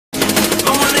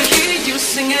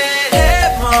singing,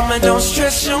 hey mama, don't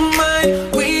stress your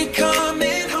mind, we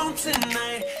coming home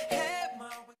tonight. Hey,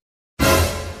 mama.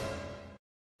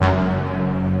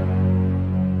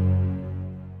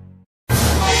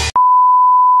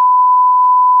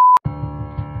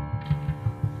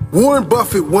 Warren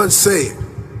Buffett once said,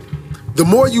 the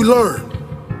more you learn,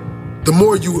 the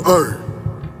more you earn.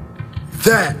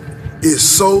 That is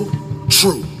so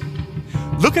true.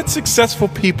 Look at successful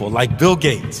people like Bill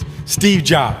Gates, Steve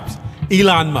Jobs,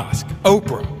 Elon Musk,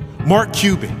 Oprah, Mark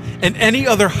Cuban, and any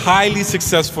other highly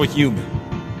successful human.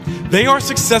 They are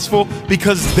successful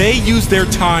because they use their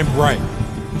time right.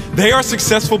 They are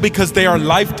successful because they are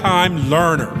lifetime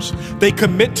learners. They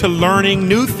commit to learning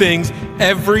new things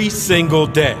every single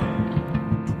day.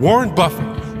 Warren Buffett,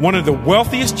 one of the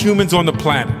wealthiest humans on the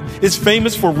planet, is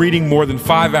famous for reading more than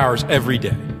 5 hours every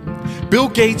day. Bill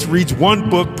Gates reads 1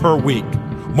 book per week.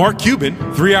 Mark Cuban,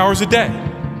 3 hours a day.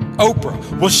 Oprah,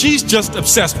 well, she's just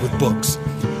obsessed with books.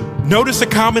 Notice a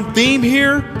common theme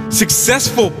here?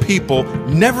 Successful people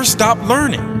never stop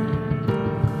learning.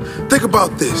 Think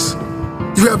about this.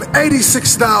 You have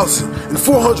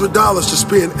 $86,400 to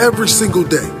spend every single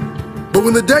day. But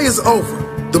when the day is over,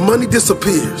 the money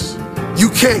disappears. You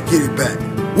can't get it back.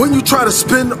 When you try to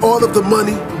spend all of the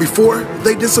money before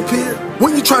they disappear,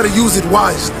 when you try to use it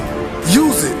wisely,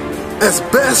 use it as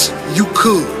best you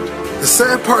could. The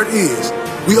sad part is,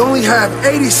 we only have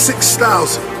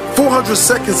 86,400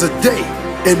 seconds a day,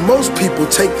 and most people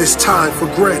take this time for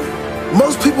granted.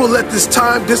 Most people let this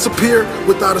time disappear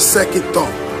without a second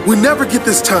thought. We never get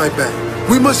this time back.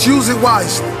 We must use it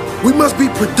wisely. We must be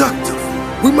productive.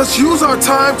 We must use our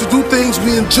time to do things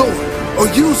we enjoy, or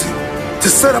use it to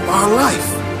set up our life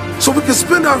so we can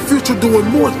spend our future doing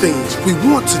more things we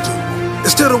want to do.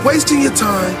 Instead of wasting your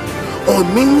time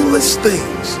on meaningless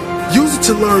things, use it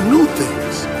to learn new things.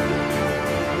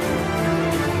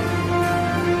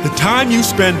 The time you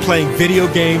spend playing video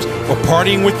games or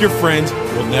partying with your friends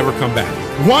will never come back.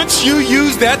 Once you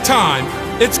use that time,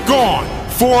 it's gone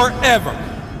forever.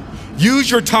 Use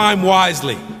your time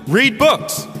wisely. Read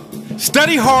books.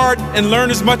 Study hard and learn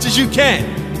as much as you can.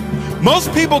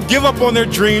 Most people give up on their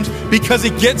dreams because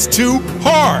it gets too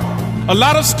hard. A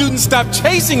lot of students stop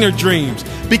chasing their dreams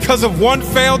because of one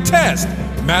failed test.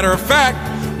 Matter of fact,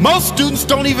 most students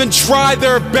don't even try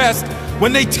their best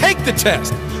when they take the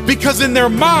test because in their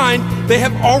mind, they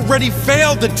have already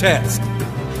failed the test.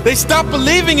 They stop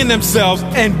believing in themselves,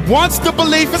 and once the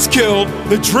belief is killed,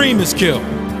 the dream is killed.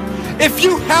 If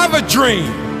you have a dream,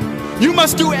 you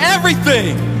must do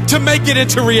everything to make it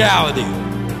into reality.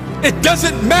 It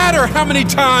doesn't matter how many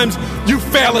times you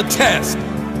fail a test.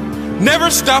 Never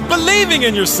stop believing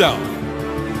in yourself.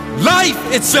 Life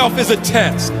itself is a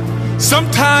test.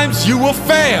 Sometimes you will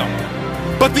fail,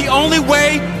 but the only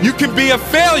way you can be a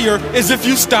failure is if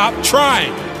you stop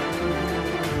trying.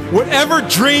 Whatever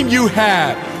dream you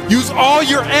have, use all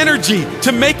your energy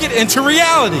to make it into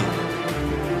reality.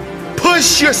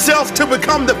 Push yourself to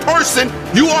become the person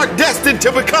you are destined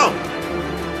to become.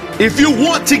 If you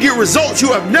want to get results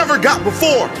you have never got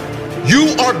before,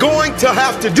 you are going to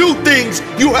have to do things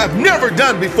you have never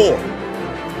done before.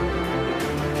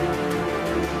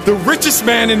 The richest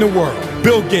man in the world,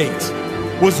 Bill Gates,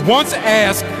 was once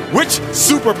asked which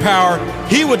superpower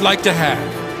he would like to have.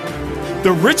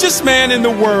 The richest man in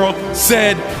the world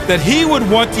said that he would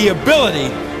want the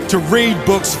ability to read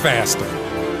books faster.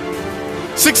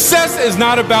 Success is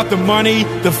not about the money,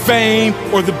 the fame,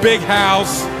 or the big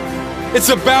house. It's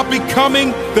about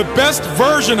becoming the best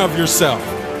version of yourself.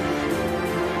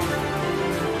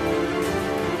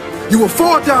 You will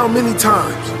fall down many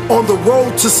times on the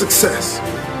road to success.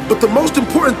 But the most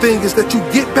important thing is that you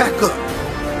get back up.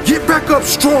 Get back up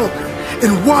stronger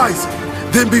and wiser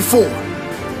than before.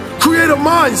 Create a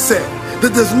mindset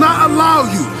that does not allow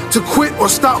you to quit or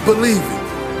stop believing.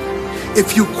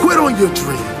 If you quit on your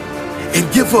dream and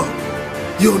give up,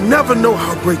 you'll never know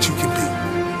how great you can be.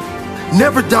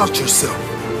 Never doubt yourself.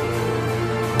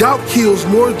 Doubt kills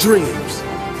more dreams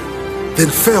than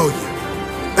failure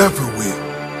ever will.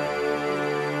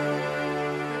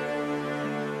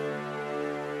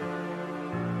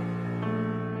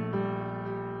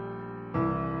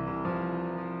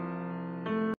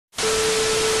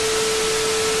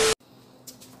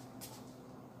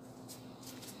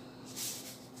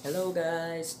 Hello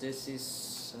guys, this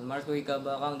is Marco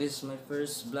Ikabakang. This is my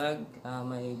first vlog.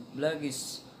 My vlog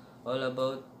is all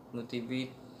about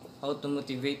how to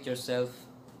motivate yourself,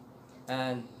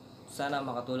 and sana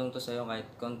makatulong to sa'yo kahit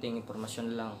konting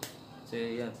impormasyon lang. So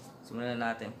yan, simulan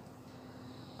natin.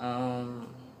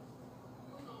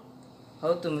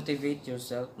 How to motivate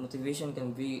yourself. Motivation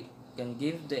can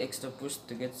give the extra push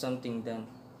to get something done.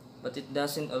 but it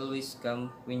doesn't always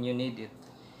come when you need it.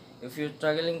 If you're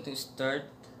struggling to start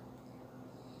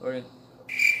or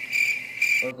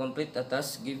complete a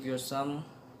task, give yourself some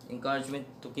encouragement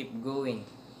to keep going.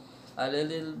 A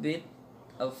little bit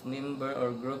of member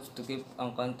or groups to keep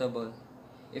accountable.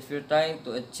 If you're trying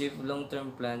to achieve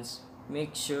long-term plans,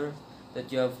 make sure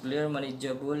that you have clear,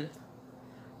 manageable,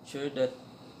 sure that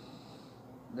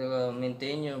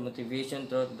maintain your motivation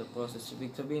throughout the process.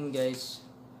 Ibig sabihin guys,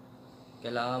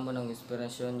 kailangan mo ng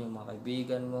inspirasyon, yung mga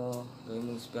kaibigan mo, gawin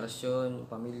mong inspirasyon, yung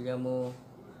pamilya mo,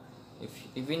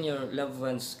 even your loved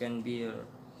ones can be your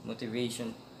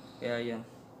motivation. Kaya yan,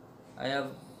 I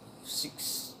have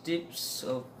 6 tips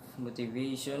of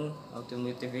motivation, how to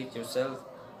motivate yourself,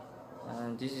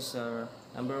 and this is our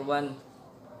number 1.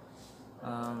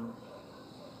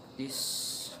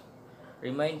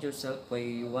 Remind yourself why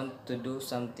you want to do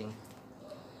something.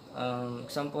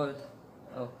 Example,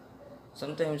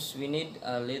 sometimes we need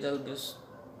a little boost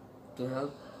to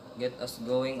help get us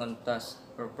going on task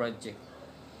or project.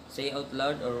 Say out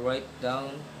loud or write down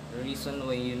the reason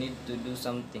why you need to do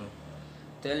something.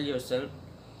 Tell yourself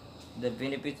the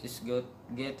benefit is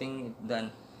getting it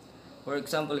done. For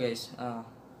example guys,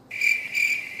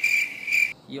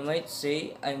 you might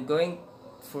say, I'm going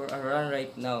for a run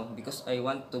right now because I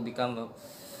want to become a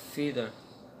fitter,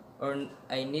 or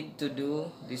I need to do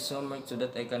this homework so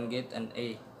that I can get an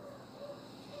A.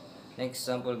 Next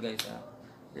example guys,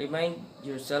 remind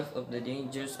yourself of the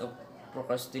dangers of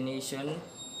procrastination.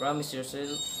 Promise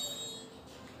yourself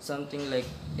something like,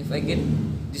 if I get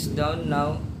this down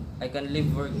now, I can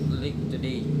leave work late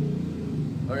today,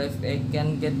 or if I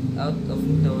can get out of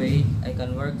the way, I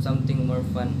can work something more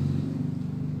fun.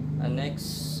 And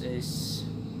next is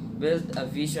build a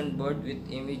vision board with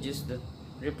images that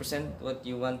represent what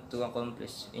you want to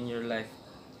accomplish in your life.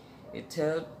 It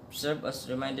helps serve as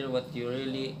a reminder what you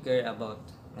really care about.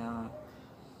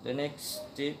 The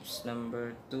next tips,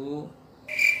 number 2,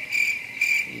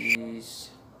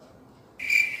 is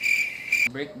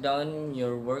break down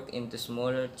your work into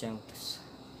smaller chunks.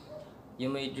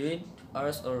 You may read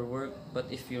hours or work, but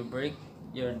if you break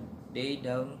your day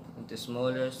down into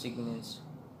smaller segments,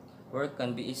 work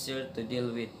can be easier to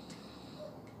deal with.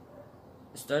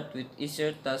 Start with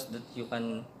easier tasks that you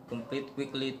can complete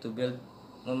quickly to build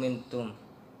momentum.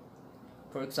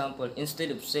 For example,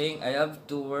 instead of saying I have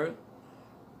to work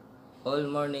all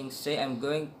morning, say I'm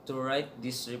going to write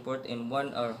this report in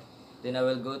 1 hour, then I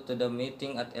will go to the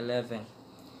meeting at 11,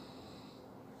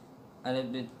 and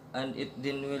it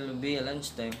then will be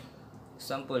lunchtime.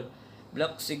 Example,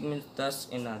 block segment tasks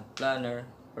in a planner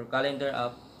or calendar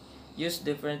app. Use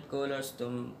different colors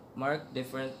to mark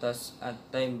different tasks at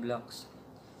time blocks.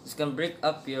 This can break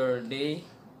up your day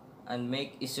and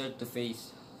make it easier to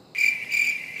face.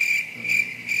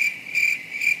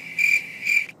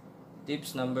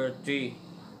 Tips number 3.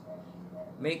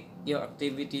 Make your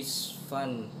activities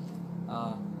fun.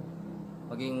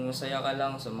 Maging masaya ka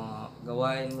lang sa mga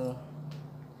gawain mo.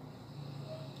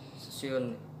 So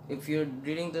yun, if you're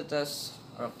doing the task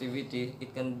or activity,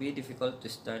 it can be difficult to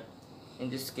start. In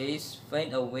this case,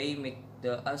 find a way make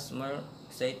the task more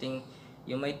exciting.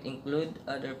 You might include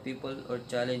other people or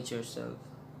challenge yourself.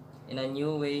 In a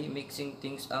new way, mixing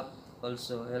things up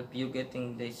also help you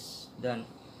getting this done.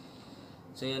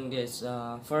 So yun guys,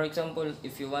 for example,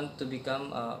 if you want to become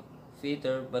a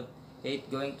fitter but hate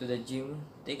going to the gym,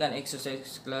 take an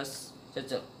exercise class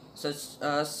such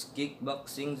as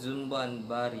kickboxing, Zumba, and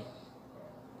Bari.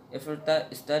 If you're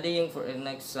studying for an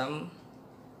exam,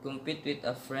 compete with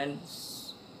a friend.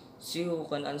 See who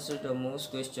can answer the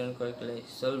most question correctly.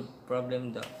 Solve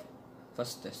problem the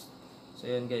fastest. So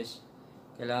yun guys,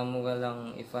 kailangan mo ka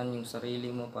lang i-fun yung sarili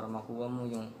mo para makuha mo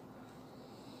yung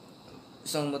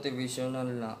isang motivational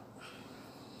na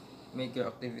make your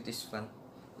activities fun.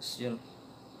 So yun.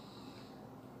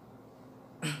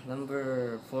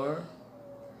 Number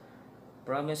 4,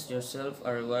 promise yourself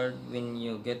a reward when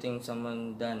you getting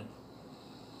someone done.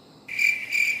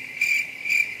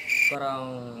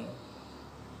 Parang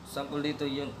sample dito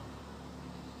yun,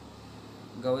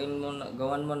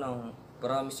 gawan mo ng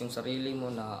promise yung sarili mo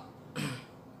na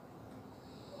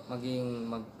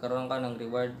magkaroon ka ng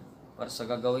reward para sa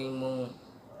gagawin mong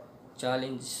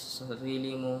challenge sa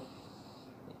sarili mo.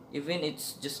 Even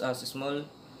it's just a small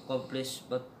accomplish,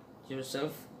 but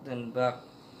yourself then back.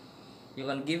 You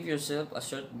can give yourself a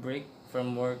short break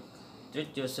from work,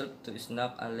 treat yourself to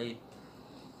snack a late,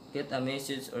 get a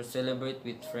message or celebrate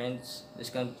with friends.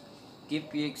 This can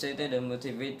keep you excited and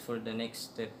motivate for the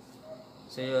next step.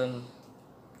 So yun,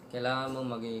 kailangan mo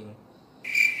maging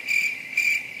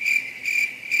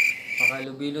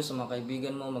makalubilo sa mga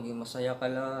kaibigan mo, maging masaya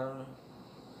ka lang,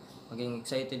 maging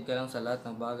excited ka lang sa lahat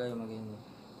ng bagay, maging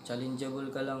challengeable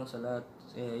ka lang sa lahat.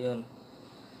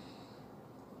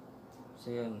 So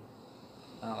yun.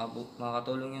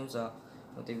 Makakatulong yun sa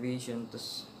motivation.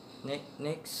 Tapos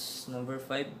next, number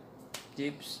 5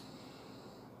 tips.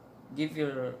 Give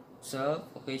yourself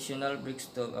occasional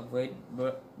breaks to avoid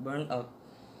burnout.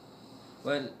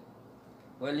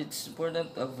 While it's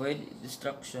important to avoid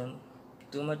distraction,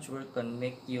 too much work can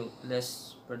make you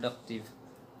less productive.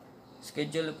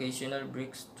 Schedule occasional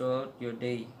breaks throughout your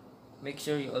day. Make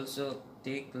sure you also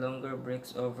take longer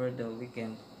breaks over the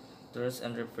weekend to rest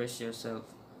and refresh yourself.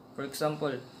 For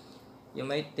example, you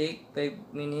might take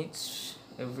 5 minutes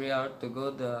every hour to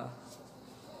go to the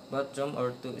bathroom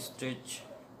or to stretch.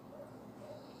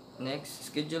 Next,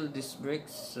 schedule these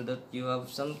breaks so that you have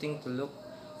something to look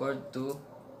forward to.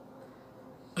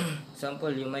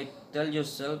 Example, you might tell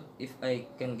yourself, if I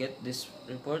can get these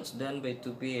reports done by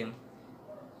 2 p.m.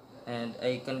 and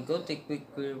I can go take quick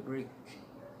break.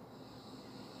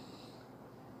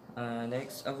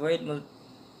 Next, avoid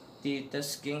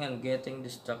multitasking and getting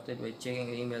distracted by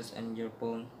checking emails and your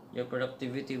phone. Your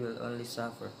productivity will only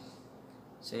suffer.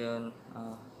 So yun,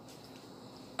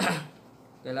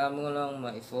 kailangan mo lang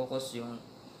ma-focus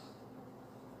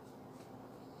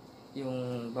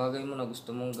yung bagay mo na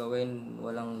gusto mong gawin.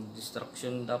 Walang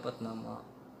distraction dapat na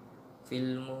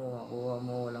ma-feel mo, makuha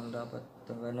mo. Walang dapat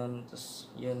ganun. Tapos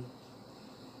yun,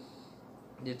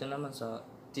 dito naman sa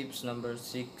tips number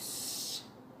 6.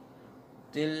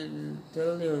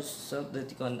 Tell yourself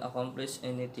that you can accomplish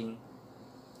anything.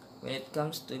 When it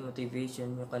comes to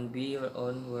motivation, you can be your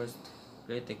own worst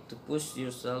critic. To push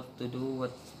yourself to do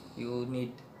what you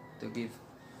need to give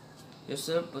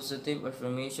yourself positive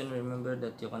affirmation. Remember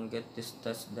that you can get this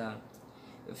task done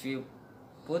if you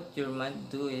put your mind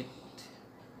to it.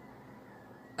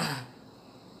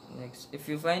 Next, if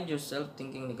you find yourself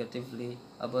thinking negatively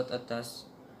about a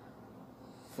task,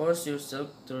 force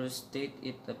yourself to restate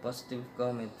it a positive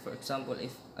comment. For example,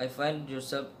 if I find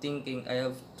yourself thinking, I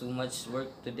have too much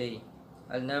work today,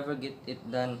 I'll never get it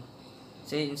done,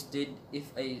 say instead,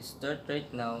 if I start right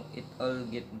now, it all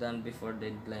get done before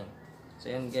deadline.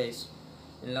 So yan guys,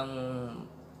 yun lang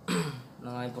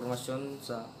mga impormasyon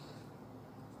sa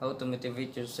how to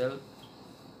motivate yourself.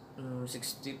 6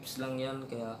 tips lang yan,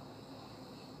 kaya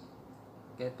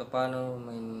kahit paano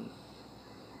may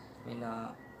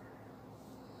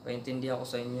paintindi ako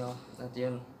sa inyo. At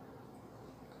yun,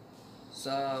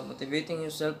 sa motivating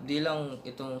yourself, di lang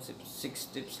itong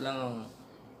 6 tips lang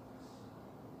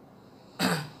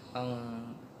ang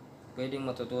pwedeng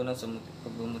matutunan sa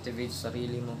pag-motivate sa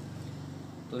sarili mo.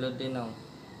 Tulad din ng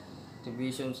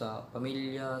motivation sa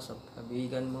pamilya, sa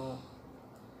kaibigan mo,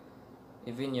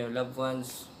 even your loved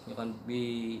ones. You can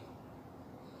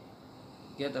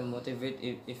get a motivate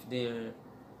if they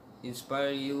inspire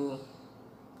you.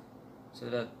 So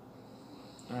that,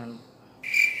 and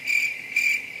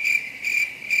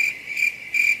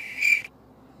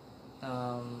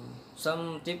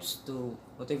some tips to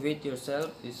motivate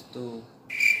yourself is to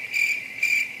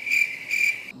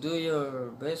do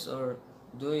your best, or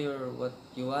do your what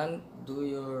you want, do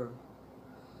your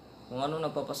kung ano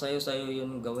napapasayo sa'yo,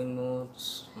 yun gawin mo.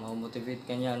 Ma-motivate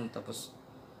ka niyan, tapos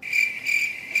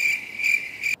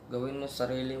gawin mo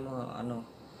sarili mo,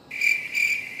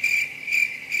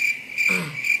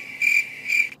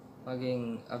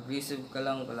 maging aggressive ka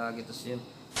lang palagi. Tapos yun,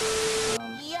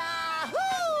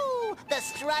 Yahoo! The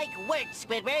strike worked,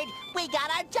 Squidward. We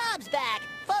got our jobs back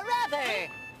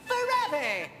forever!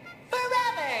 Forever!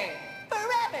 Forever!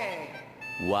 Forever!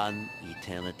 One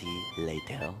eternity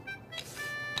later.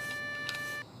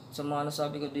 sa mga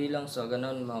nasabi ko, di lang sa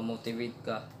ganun ma-motivate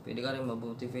ka. Pwede ka rin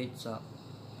ma-motivate sa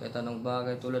kahit anong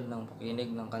bagay, tulad ng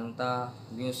pakinig ng kanta,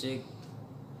 music.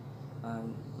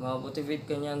 Ma-motivate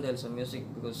ka niyan dahil sa music,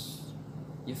 because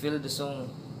you feel the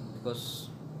song, because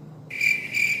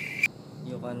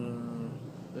you can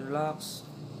relax.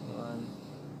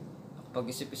 Pag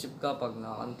isip-isip ka, pag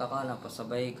nakakanta ka,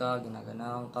 napasabay ka,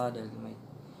 ginaganahan ka dahil may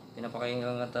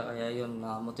pinapakinggan ka, kaya yun,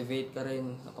 na-motivate ka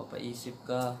rin, napapaisip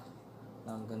ka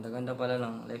ng ganda-ganda pala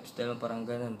ng lifestyle, parang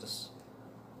ganun. Tapos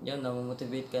yan,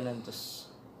 na-motivate ka na. Tapos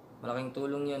malaking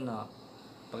tulong yan na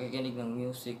pakikinig ng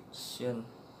music. Tapos yun,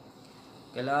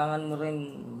 kailangan mo rin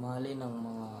mahalin ng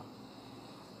mga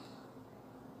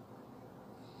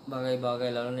bagay-bagay,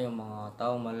 lalo na yung mga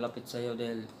taong malapit sa'yo,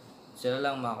 dahil sila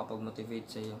lang makakapag-motivate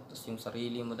sa'yo. Tapos yung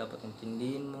sarili mo dapat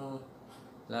intindihin mo,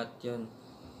 lahat yun.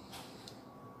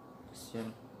 Tapos yun.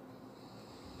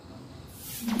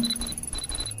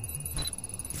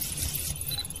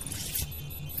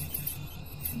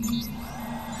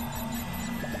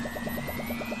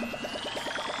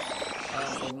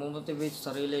 pag-motivate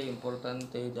sa sarili,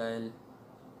 importante dahil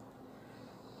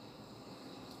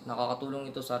nakakatulong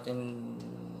ito sa atin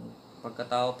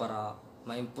pagkatao para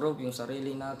ma-improve yung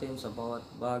sarili natin sa bawat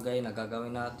bagay na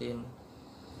gagawin natin.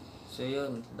 So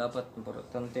yun, dapat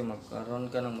importante magkaroon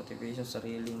ka ng motivation sa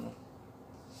sarili mo.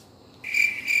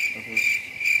 Tapos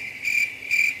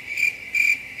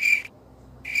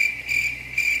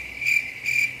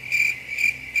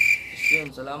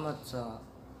yun, salamat sa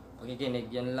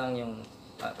pakikinig. Yan lang yung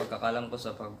pagkakalam ko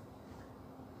sa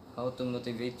how to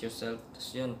motivate yourself.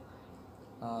 Tapos yun,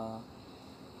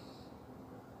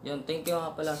 yun, thank you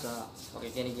nga pala sa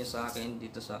pakikinig niyo sa akin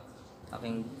dito sa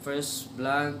aking first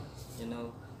vlog. You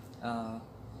know,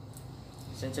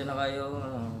 sensya na kayo,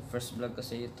 first vlog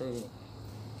kasi ito eh.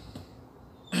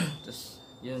 Tapos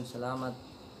yun, salamat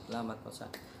po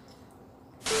sa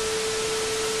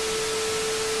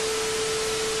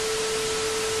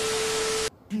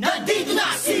Nandito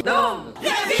na si Dom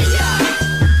Revilla!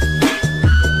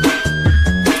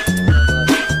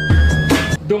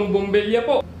 Dong Bombilya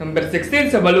po, number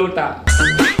 16 sa baluta.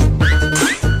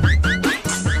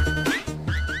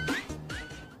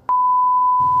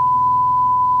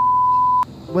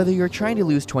 Whether you're trying to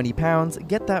lose 20 pounds,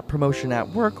 get that promotion at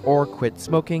work, or quit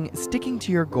smoking, sticking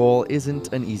to your goal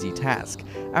isn't an easy task.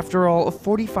 After all,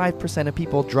 45% of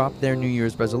people drop their New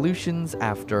Year's resolutions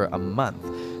after a month.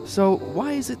 So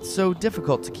why is it so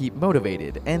difficult to keep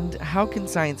motivated, and how can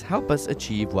science help us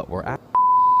achieve what we're after?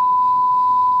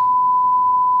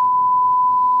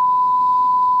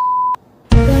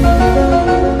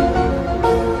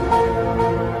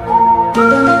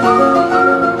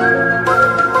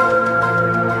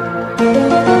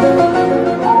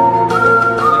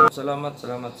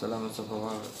 Salamat sa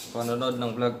panonood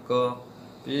ng vlog ko.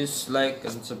 Please like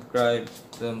and subscribe.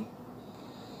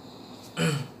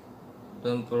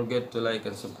 Don't forget to like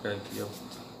and subscribe yo.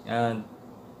 And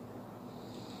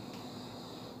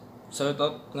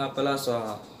shoutout nga pala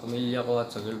sa pamilya ko at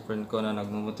sa girlfriend ko na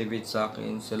nagmo-motivate sa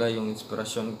akin. Sila yung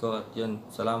inspirasyon ko at yun,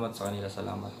 salamat sa kanila,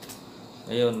 salamat.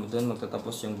 Ngayon, doon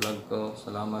magtatapos yung vlog ko.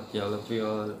 Salamat, I love you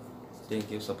all. Thank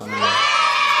you sa panonood.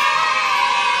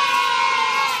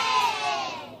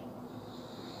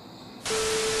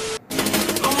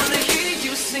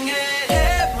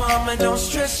 Don't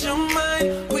stress your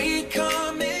mind.